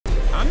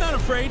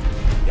afraid?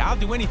 Yeah, I'll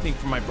do anything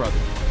for my brother.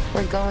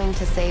 We're going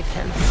to save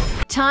him.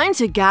 Time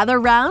to gather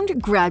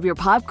round, grab your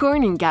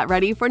popcorn, and get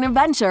ready for an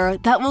adventure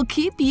that will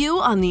keep you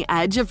on the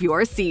edge of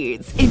your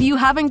seats. If you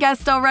haven't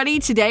guessed already,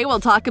 today we'll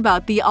talk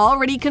about the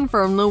already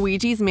confirmed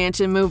Luigi's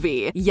Mansion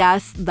movie.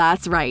 Yes,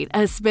 that's right,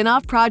 a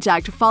spin-off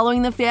project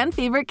following the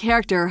fan-favorite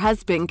character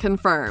has been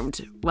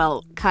confirmed.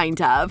 Well,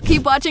 kind of.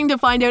 Keep watching to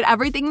find out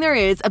everything there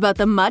is about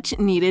the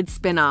much-needed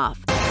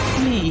spin-off.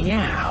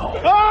 Meow.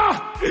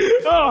 Ah!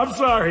 Oh, I'm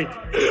sorry.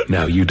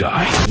 Now you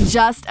die.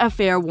 Just a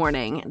fair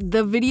warning,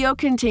 the video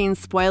contains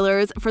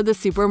spoilers for the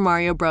Super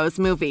Mario Bros.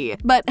 Movie.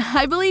 But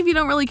I believe you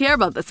don't really care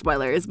about the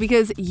spoilers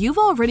because you've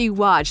already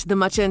watched the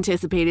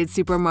much-anticipated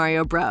Super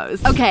Mario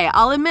Bros. Okay,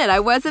 I'll admit I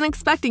wasn't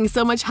expecting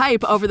so much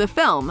hype over the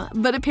film,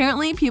 but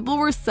apparently people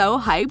were so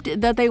hyped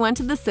that they went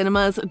to the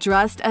cinemas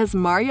dressed as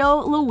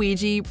Mario,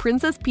 Luigi,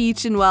 Princess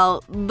Peach, and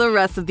well, the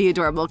rest of the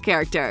adorable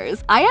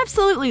characters. I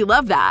absolutely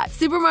love that.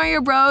 Super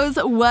Mario Bros.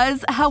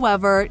 Was,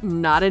 however,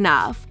 not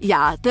enough.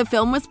 Yeah, the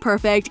film was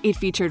perfect. It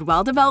featured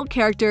well-developed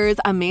characters,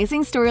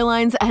 amazing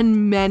storylines,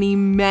 and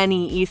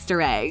many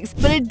Easter eggs.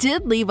 But it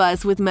did leave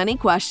us with many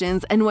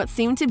questions and what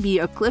seemed to be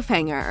a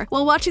cliffhanger.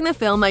 While watching the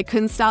film, I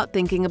couldn't stop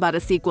thinking about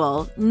a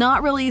sequel.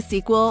 Not really a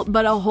sequel,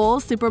 but a whole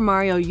Super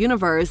Mario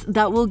universe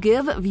that will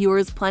give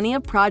viewers plenty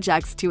of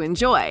projects to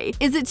enjoy.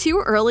 Is it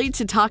too early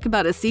to talk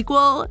about a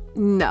sequel?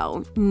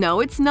 No,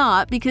 it's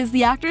not, because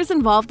the actors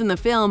involved in the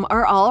film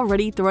are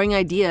already throwing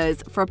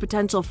ideas for a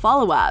potential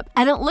follow-up,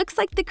 and it looks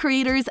like the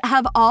creators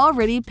have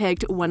already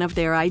picked one of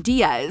their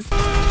ideas.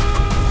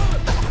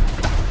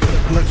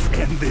 Let's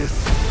end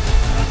this.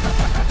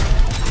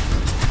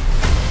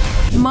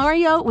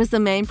 Mario was the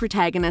main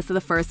protagonist of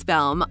the first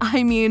film,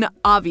 I mean,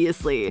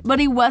 obviously, but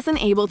he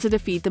wasn't able to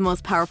defeat the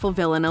most powerful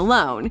villain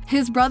alone.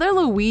 His brother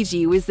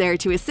Luigi was there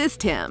to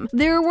assist him.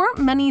 There weren't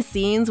many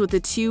scenes with the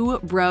two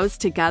bros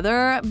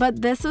together,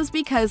 but this was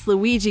because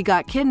Luigi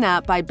got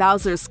kidnapped by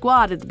Bowser's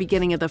squad at the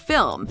beginning of the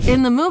film.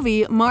 In the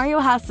movie, Mario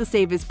has to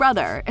save his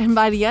brother, and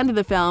by the end of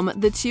the film,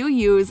 the two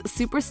use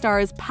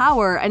Superstar's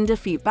power and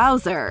defeat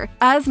Bowser.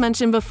 As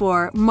mentioned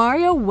before,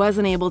 Mario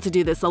wasn't able to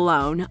do this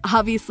alone.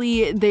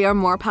 Obviously, they are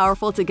more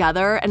powerful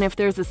together, and if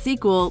there's a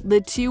sequel,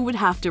 the two would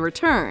have to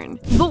return.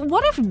 But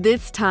what if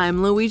this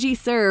time Luigi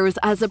serves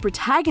as a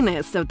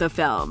protagonist of the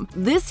film?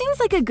 This seems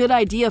like a good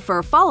idea for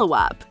a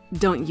follow-up.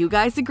 Don't you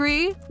guys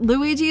agree?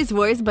 Luigi is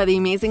voiced by the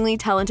amazingly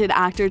talented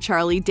actor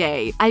Charlie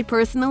Day. I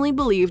personally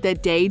believe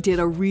that Day did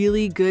a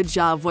really good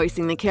job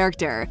voicing the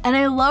character, and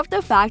I love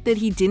the fact that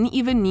he didn't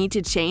even need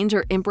to change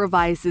or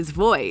improvise his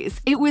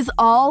voice. It was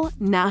all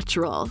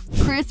natural.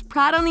 Chris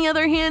Pratt, on the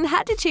other hand,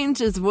 had to change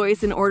his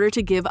voice in order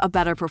to give a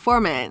better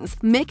performance.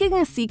 Making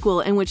a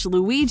sequel in which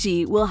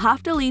Luigi will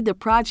have to lead the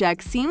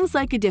project seems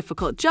like a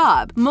difficult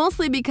job,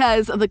 mostly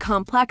because of the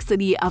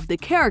complexity of the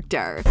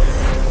character.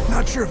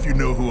 Not sure if you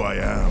know who I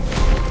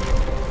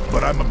am,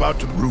 but I'm about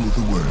to rule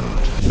the world.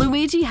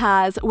 Luigi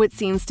has what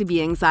seems to be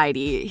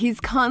anxiety. He's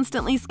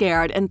constantly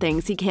scared and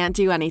thinks he can't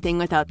do anything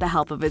without the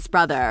help of his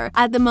brother.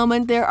 At the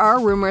moment, there are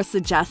rumors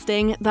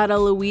suggesting that a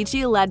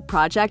Luigi-led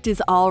project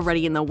is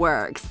already in the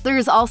works.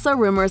 There's also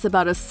rumors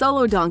about a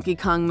solo Donkey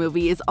Kong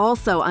movie is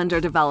also under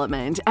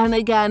development, and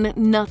again,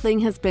 nothing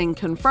has been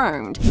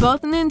confirmed.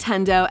 Both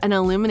Nintendo and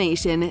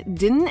Illumination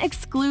didn't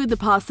exclude the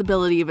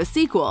possibility of a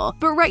sequel,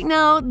 but right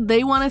now,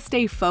 they want to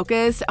stay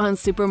focused on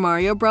Super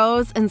Mario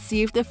Bros. And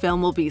see if the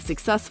film will be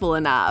successful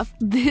enough.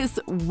 This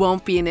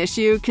won't be an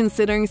issue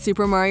considering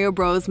Super Mario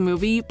Bros.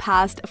 Movie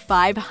passed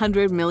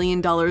 $500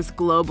 million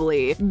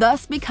globally,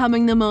 thus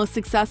becoming the most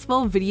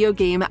successful video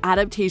game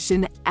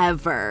adaptation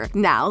ever.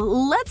 Now,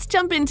 let's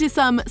jump into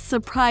some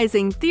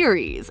surprising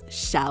theories,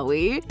 shall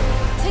we?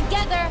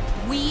 Together,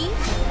 we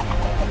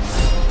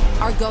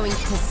are going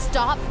to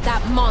stop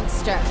that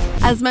monster.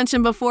 As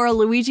mentioned before,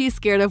 Luigi is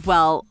scared of,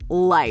 well,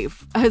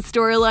 life, a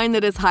storyline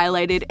that is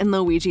highlighted in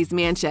Luigi's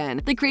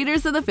Mansion. The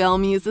creators of the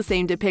film use the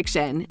same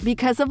depiction.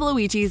 Because of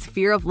Luigi's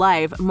fear of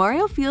life,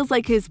 Mario feels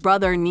like his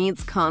brother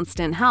needs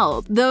constant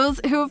help.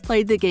 Those who have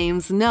played the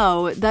games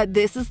know that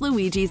this is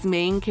Luigi's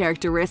main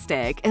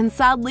characteristic, and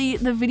sadly,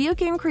 the video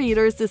game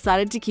creators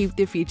decided to keep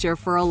the feature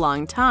for a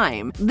long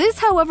time. This,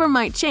 however,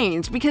 might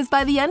change, because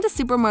by the end of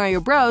Super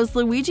Mario Bros.,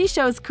 Luigi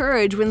shows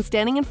courage when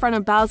standing in front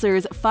of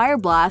Bowser's fire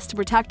blast to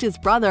protect his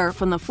brother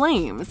from the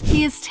flames.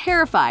 He is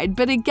terrified,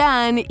 but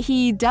again,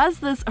 he does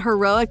this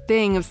heroic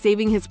thing of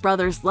saving his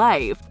brother's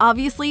life.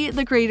 Obviously,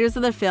 the creators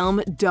of the film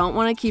don't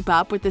want to keep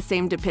up with the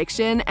same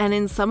depiction, and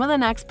in some of the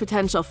next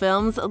potential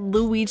films,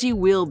 Luigi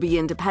will be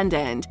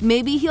independent.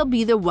 Maybe he'll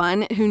be the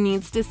one who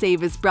needs to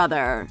save his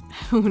brother.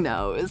 Who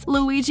knows?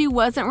 Luigi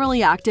wasn't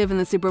really active in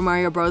the Super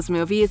Mario Bros.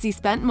 Movie as he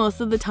spent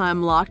most of the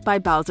time locked by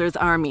Bowser's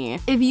army.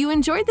 If you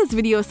enjoyed this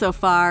video so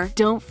far,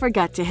 don't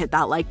forget to hit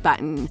that like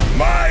button.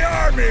 My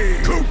army!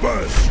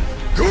 Koopas!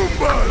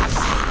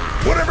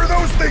 Goombas! Whatever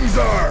those things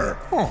are!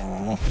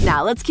 Aww.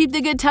 Now let's keep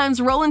the good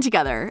times rolling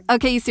together.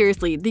 Okay,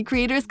 seriously, the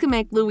creators can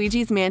make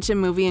Luigi's Mansion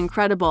movie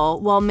incredible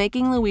while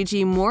making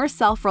Luigi more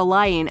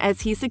self-reliant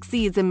as he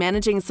succeeds in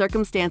managing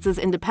circumstances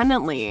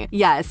independently.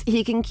 Yes,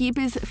 he can keep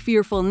his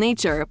fearful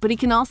nature, but he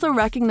can also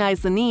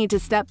recognize the need to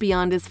step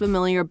beyond his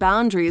familiar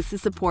boundaries to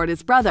support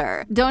his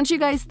brother. Don't you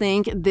guys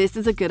think this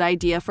is a good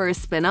idea for a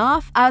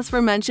spin-off? As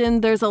for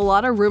mentioned, there's a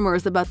lot of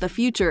rumors about the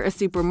future of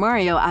Super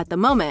Mario at the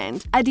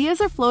moment.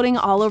 Ideas are floating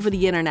all over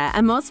the internet,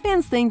 and most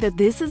fans think that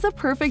this is a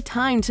perfect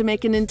time to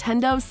make a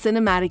Nintendo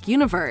cinematic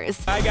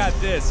universe. I got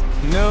this.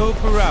 No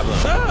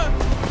problem.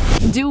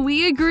 Do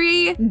we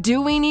agree?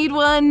 Do we need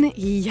one?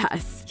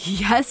 Yes.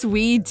 Yes,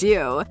 we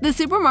do. The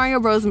Super Mario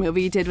Bros.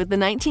 Movie did what the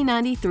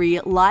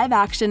 1993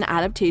 live-action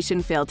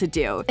adaptation failed to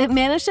do. It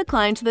managed to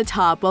climb to the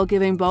top while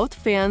giving both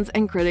fans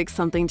and critics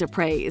something to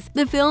praise.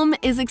 The film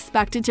is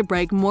expected to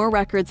break more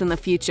records in the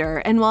future,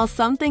 and while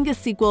some think a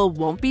sequel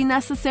won't be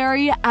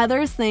necessary,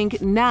 others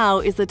think now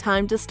is the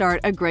time to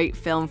start a great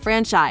film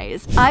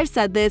franchise. I've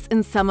said this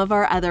in some of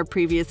our other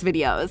previous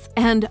videos,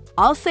 and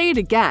I'll say it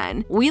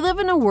again. We live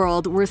in a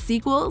world where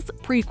sequels,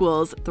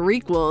 prequels,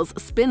 threequels,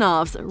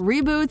 spin-offs,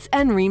 reboots,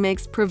 and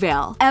remakes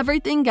prevail.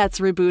 Everything gets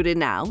rebooted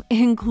now,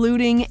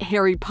 including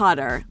Harry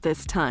Potter,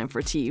 this time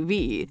for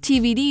TV.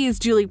 TVD's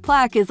Julie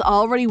Plec is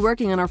already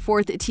working on her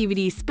 4th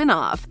TVD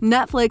spin-off.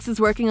 Netflix is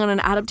working on an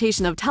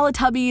adaptation of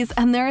Teletubbies,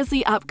 and there is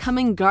the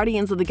upcoming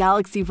Guardians of the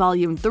Galaxy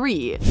Volume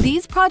 3.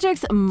 These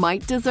projects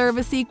might deserve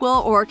a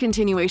sequel or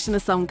continuation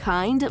of some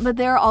kind, but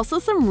there are also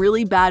some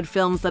really bad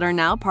films that are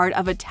now part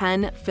of a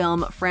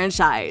 10-film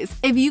franchise.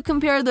 If you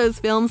compare those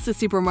films to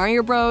Super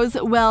Mario Bros.,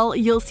 well,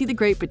 you'll see the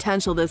great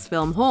potential this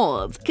film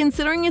holds.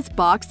 Considering its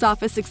box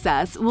office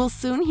success, we'll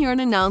soon hear an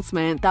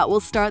announcement that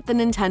will start the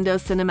Nintendo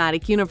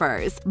Cinematic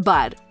Universe.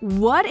 But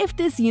what if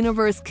this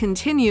universe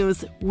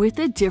continues with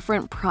a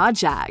different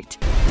project?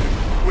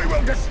 We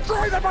will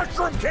destroy the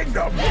Mushroom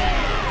Kingdom!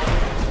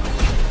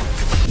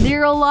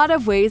 There are a lot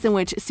of ways in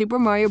which Super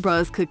Mario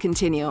Bros. Could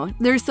continue.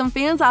 There's some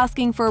fans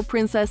asking for a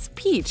Princess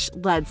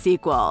Peach-led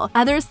sequel.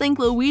 Others think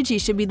Luigi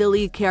should be the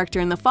lead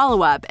character in the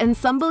follow-up, and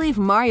some believe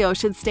Mario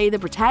should stay the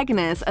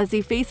protagonist as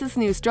he faces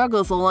new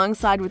struggles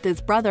alongside with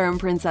his brother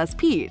and Princess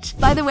Peach.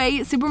 By the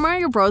way, Super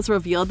Mario Bros.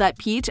 Revealed that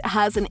Peach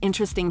has an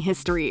interesting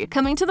history,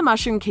 coming to the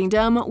Mushroom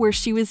Kingdom where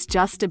she was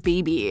just a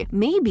baby.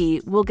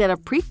 Maybe we'll get a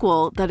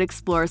prequel that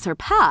explores her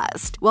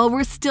past. While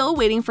we're still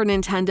waiting for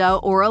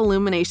Nintendo or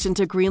Illumination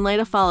to greenlight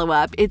a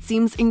follow-up, it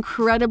seems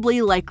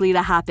incredibly likely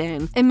to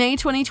happen. In May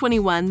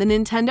 2021, the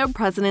Nintendo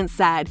president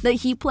said that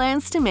he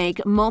plans to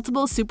make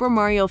multiple Super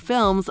Mario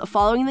films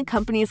following the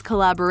company's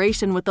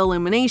collaboration with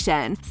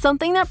Illumination,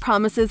 something that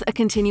promises a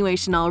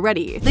continuation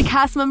already. The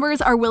cast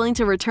members are willing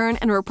to return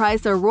and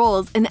reprise their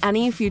roles in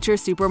any future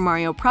Super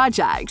Mario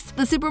projects.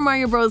 The Super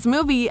Mario Bros.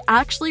 Movie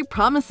actually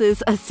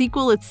promises a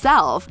sequel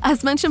itself.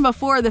 As mentioned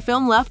before, the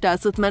film left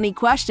us with many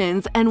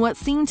questions and what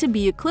seemed to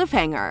be a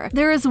cliffhanger.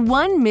 There is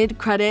one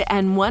mid-credit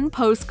and one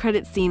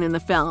post-credit scene in the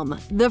film.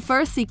 The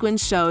first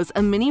sequence shows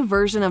a mini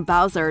version of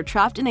Bowser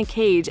trapped in a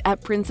cage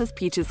at Princess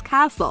Peach's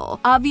castle.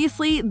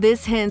 Obviously,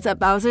 this hints at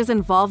Bowser's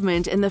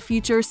involvement in the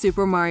future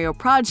Super Mario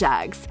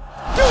projects.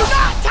 Do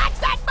not touch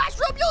that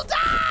mushroom, you'll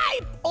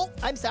die! Oh,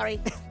 I'm sorry.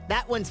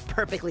 That one's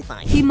perfectly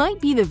fine. He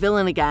might be the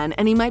villain again,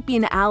 and he might be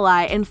an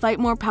ally and fight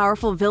more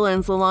powerful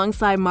villains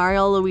alongside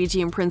Mario, Luigi,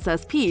 and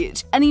Princess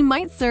Peach, and he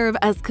might serve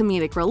as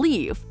comedic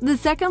relief. The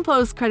second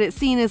post-credit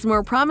scene is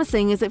more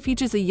promising as it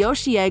features a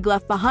Yoshi egg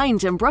left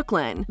behind in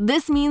Brooklyn.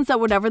 This means that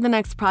whatever the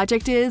next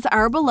project is,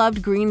 our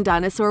beloved green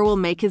dinosaur will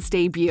make his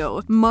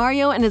debut.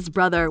 Mario and his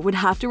brother would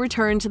have to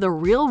return to the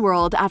real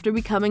world after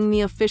becoming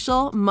the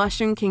official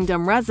Mushroom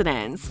Kingdom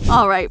residents.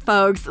 Alright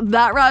folks,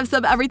 that wraps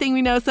up everything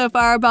we know so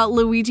far about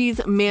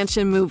Luigi's Mansion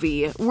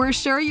movie. We're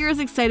sure you're as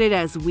excited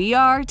as we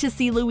are to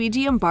see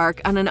Luigi embark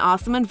on an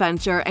awesome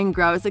adventure and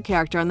grow as a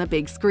character on the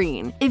big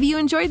screen. If you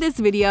enjoyed this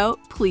video,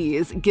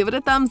 please give it a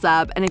thumbs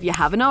up, and if you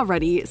haven't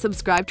already,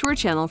 subscribe to our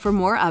channel for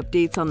more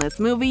updates on this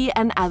movie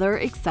and other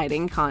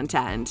exciting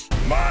content.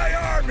 My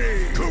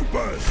army!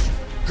 Koopas!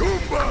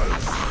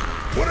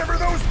 Goombas! Whatever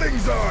those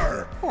things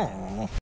are! Aww.